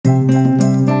Hi,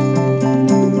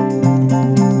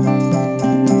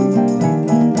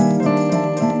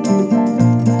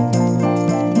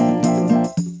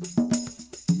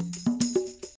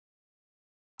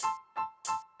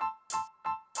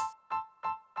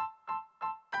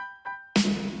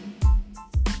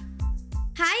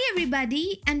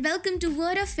 everybody, and welcome to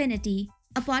Word Affinity,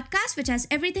 a podcast which has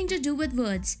everything to do with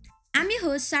words. I'm your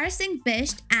host, Sarah Singh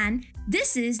Bisht, and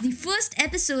this is the first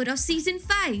episode of season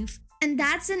 5. And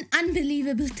that's an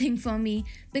unbelievable thing for me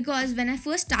because when I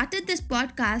first started this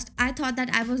podcast, I thought that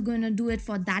I was going to do it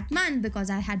for that month because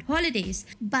I had holidays.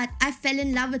 But I fell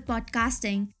in love with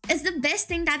podcasting. It's the best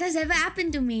thing that has ever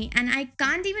happened to me, and I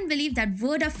can't even believe that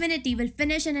Word Affinity will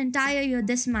finish an entire year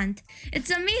this month. It's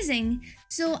amazing.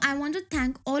 So I want to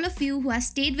thank all of you who have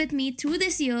stayed with me through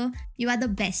this year. You are the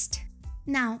best.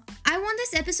 Now, I want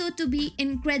this episode to be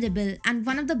incredible and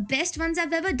one of the best ones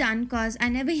I've ever done because I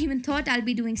never even thought I'll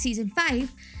be doing season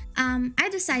 5. I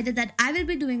decided that I will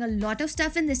be doing a lot of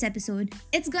stuff in this episode.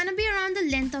 It's gonna be around the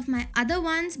length of my other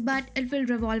ones, but it will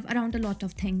revolve around a lot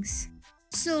of things.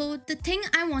 So, the thing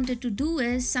I wanted to do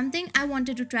is something I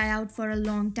wanted to try out for a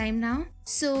long time now.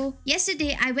 So,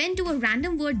 yesterday I went to a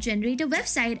random word generator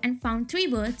website and found 3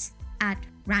 words at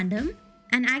random.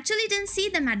 And I actually didn't see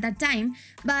them at that time,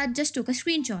 but just took a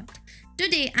screenshot.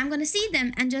 Today, I'm gonna see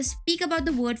them and just speak about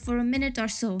the word for a minute or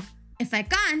so. If I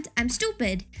can't, I'm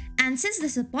stupid. And since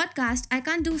this is a podcast, I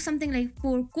can't do something like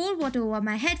pour cold water over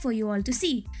my head for you all to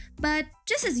see. But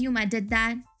just assume I did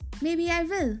that. Maybe I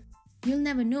will. You'll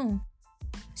never know.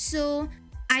 So,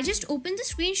 I just opened the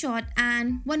screenshot,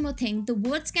 and one more thing. The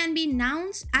words can be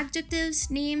nouns, adjectives,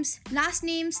 names, last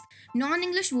names,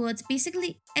 non-English words,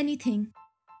 basically anything.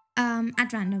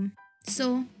 At random.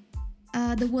 So,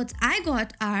 the words I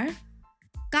got are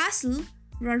castle,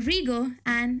 Rodrigo,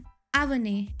 and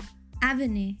Avene,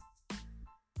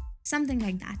 something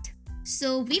like that.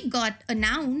 So, we've got a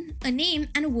noun, a name,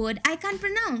 and a word I can't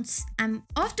pronounce. I'm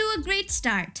off to a great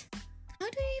start. How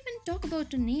do you even talk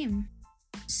about a name?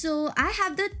 So, I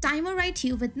have the timer right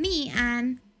here with me,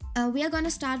 and we are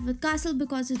gonna start with castle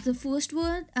because it's the first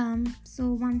word.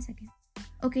 So 1 second.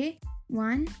 Okay,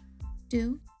 1,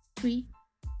 2, 3,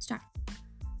 start.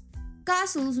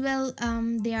 Castles, well,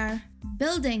 they are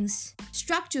buildings,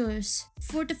 structures,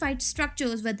 fortified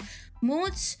structures with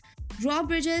moats,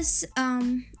 drawbridges,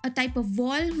 a type of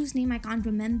wall whose name I can't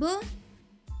remember.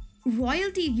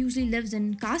 Royalty usually lives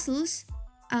in castles.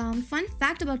 Fun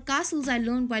fact about castles I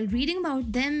learned while reading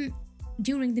about them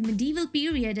during the medieval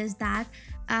period is that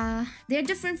they're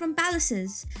different from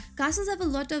palaces. Castles have a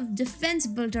lot of defense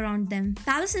built around them.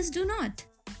 Palaces do not.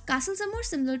 Castles are more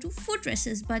similar to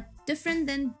fortresses but different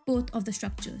than both of the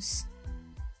structures.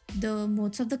 The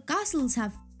moats of the castles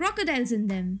have crocodiles in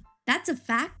them. That's a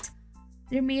fact.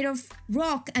 They're made of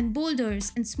rock and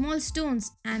boulders and small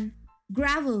stones and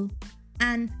gravel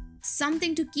and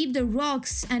something to keep the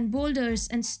rocks and boulders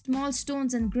and small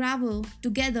stones and gravel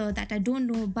together that I don't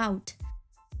know about.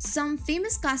 Some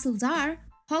famous castles are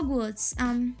Hogwarts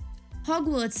and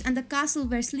the castle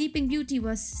where Sleeping Beauty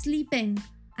was sleeping,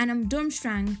 and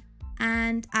Durmstrang,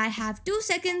 and I have 2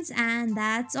 seconds and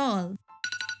that's all.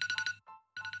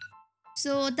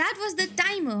 So that was the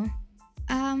timer.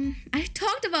 I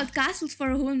talked about castles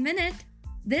for a whole minute.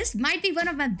 This might be one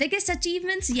of my biggest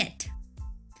achievements yet.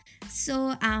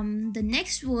 So the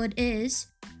next word is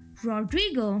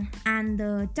Rodrigo, and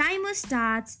the timer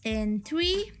starts in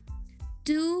 3,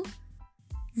 2,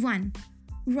 1.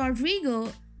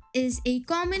 Rodrigo is a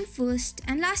common first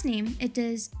and last name. It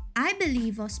is, I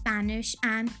believe, of Spanish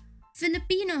and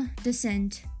Filipino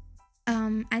descent.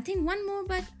 I think one more,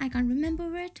 but I can't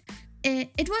remember it.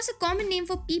 It was a common name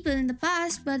for people in the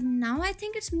past, but now I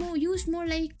think it's used more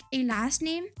like a last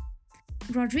name.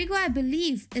 Rodrigo, I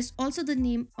believe, is also the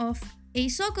name of a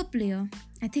soccer player.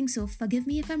 I think so. Forgive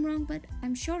me if I'm wrong, but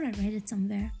I'm sure I read it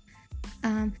somewhere.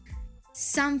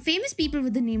 Some famous people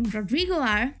with the name Rodrigo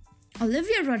are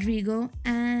Olivia Rodrigo,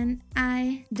 and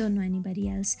I don't know anybody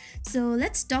else. So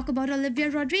let's talk about Olivia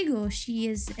Rodrigo. She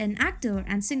is an actor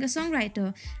and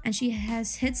singer-songwriter, and she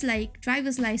has hits like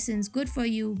Driver's License, Good For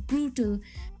You, Brutal.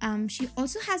 She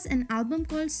also has an album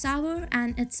called Sour,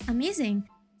 and it's amazing.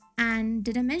 And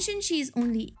did I mention she's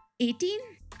only 18?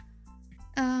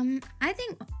 I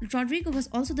think Rodrigo was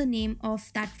also the name of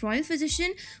that royal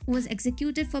physician who was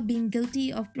executed for being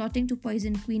guilty of plotting to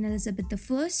poison Queen Elizabeth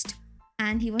I.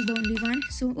 And he was the only one.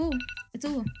 So, it's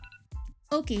over.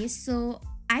 Okay, so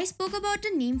I spoke about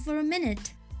a name for a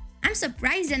minute. I'm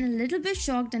surprised and a little bit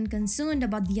shocked and concerned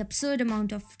about the absurd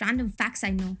amount of random facts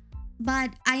I know.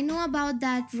 But I know about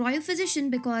that royal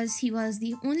physician because he was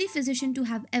the only physician to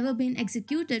have ever been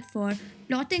executed for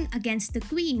plotting against the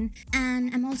queen.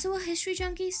 And I'm also a history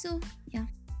junkie, so yeah.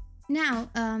 Now,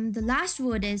 the last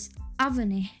word is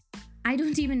avane. I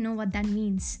don't even know what that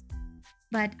means.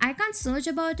 But I can't search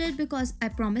about it because I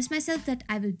promised myself that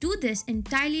I will do this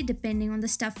entirely depending on the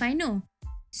stuff I know.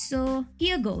 So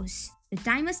here goes. The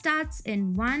timer starts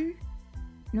in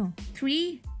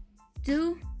 3,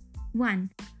 2, 1.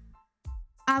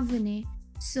 Avane.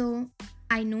 So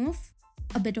I know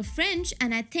a bit of French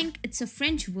and I think it's a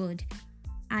French word.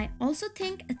 I also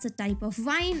think it's a type of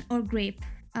wine or grape.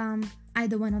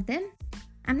 Either one of them.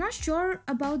 I'm not sure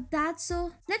about that,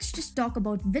 so let's just talk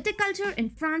about viticulture in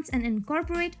France and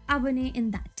incorporate Avane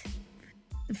in that.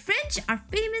 The French are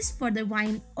famous for their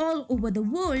wine all over the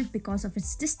world because of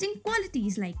its distinct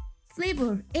qualities like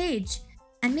flavor, age,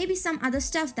 and maybe some other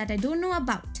stuff that I don't know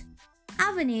about.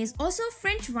 Avane is also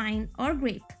French wine or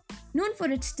grape, known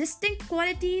for its distinct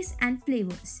qualities and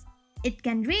flavors. It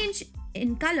can range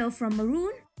in color from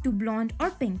maroon to blonde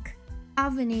or pink.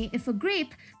 Avane, if a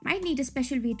grape, might need a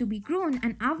special way to be grown,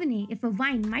 and Avane, if a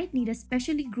wine, might need a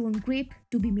specially grown grape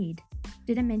to be made.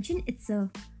 Did I mention it's a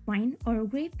wine or a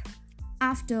grape?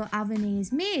 After Avane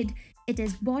is made, it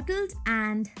is bottled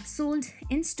and sold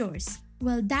in stores.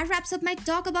 Well, that wraps up my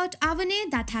talk about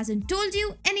Avane that hasn't told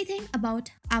you anything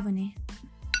about Avane.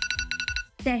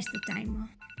 There's the timer.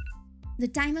 The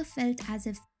timer felt as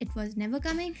if it was never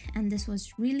coming, and this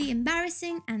was really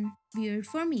embarrassing and weird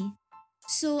for me.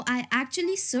 So I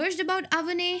actually searched about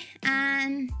Avane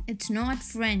and it's not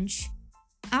French.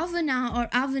 Avana or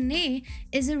Avane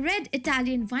is a red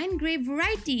Italian wine grape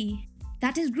variety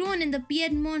that is grown in the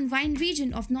Piedmont wine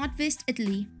region of northwest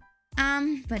Italy.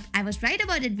 But I was right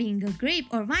about it being a grape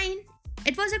or wine.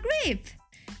 It was a grape.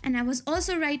 And I was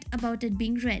also right about it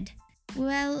being red.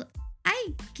 Well,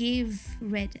 I gave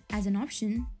red as an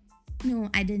option. No,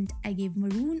 I didn't. I gave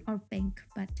maroon or pink,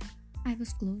 but I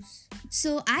was close.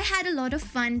 So I had a lot of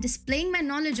fun displaying my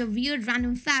knowledge of weird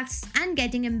random facts and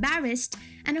getting embarrassed,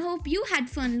 and I hope you had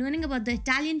fun learning about the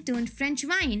Italian turned French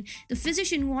wine, the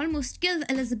physician who almost killed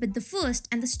Elizabeth I,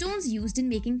 and the stones used in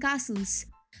making castles.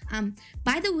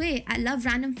 By the way, I love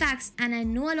random facts and I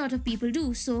know a lot of people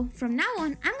do, so from now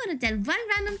on, I'm gonna tell one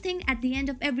random thing at the end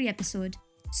of every episode.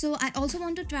 So I also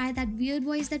want to try that weird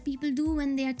voice that people do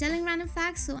when they are telling random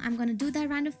facts, so I'm gonna do that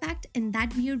random fact in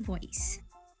that weird voice.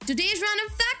 Today's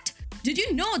random fact: did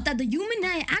you know that the human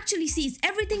eye actually sees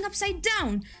everything upside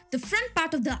down? The front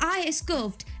part of the eye is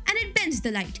curved and it bends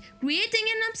the light, creating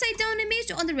an upside down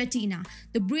image on the retina.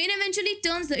 The brain eventually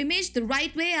turns the image the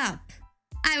right way up.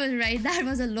 I was right, that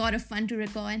was a lot of fun to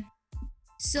record.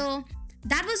 So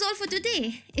that was all for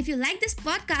today. If you like this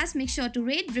podcast, make sure to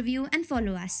rate, review, and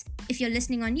follow us. If you're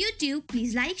listening on YouTube,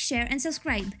 please like, share, and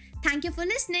subscribe. Thank you for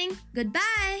listening.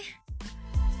 Goodbye.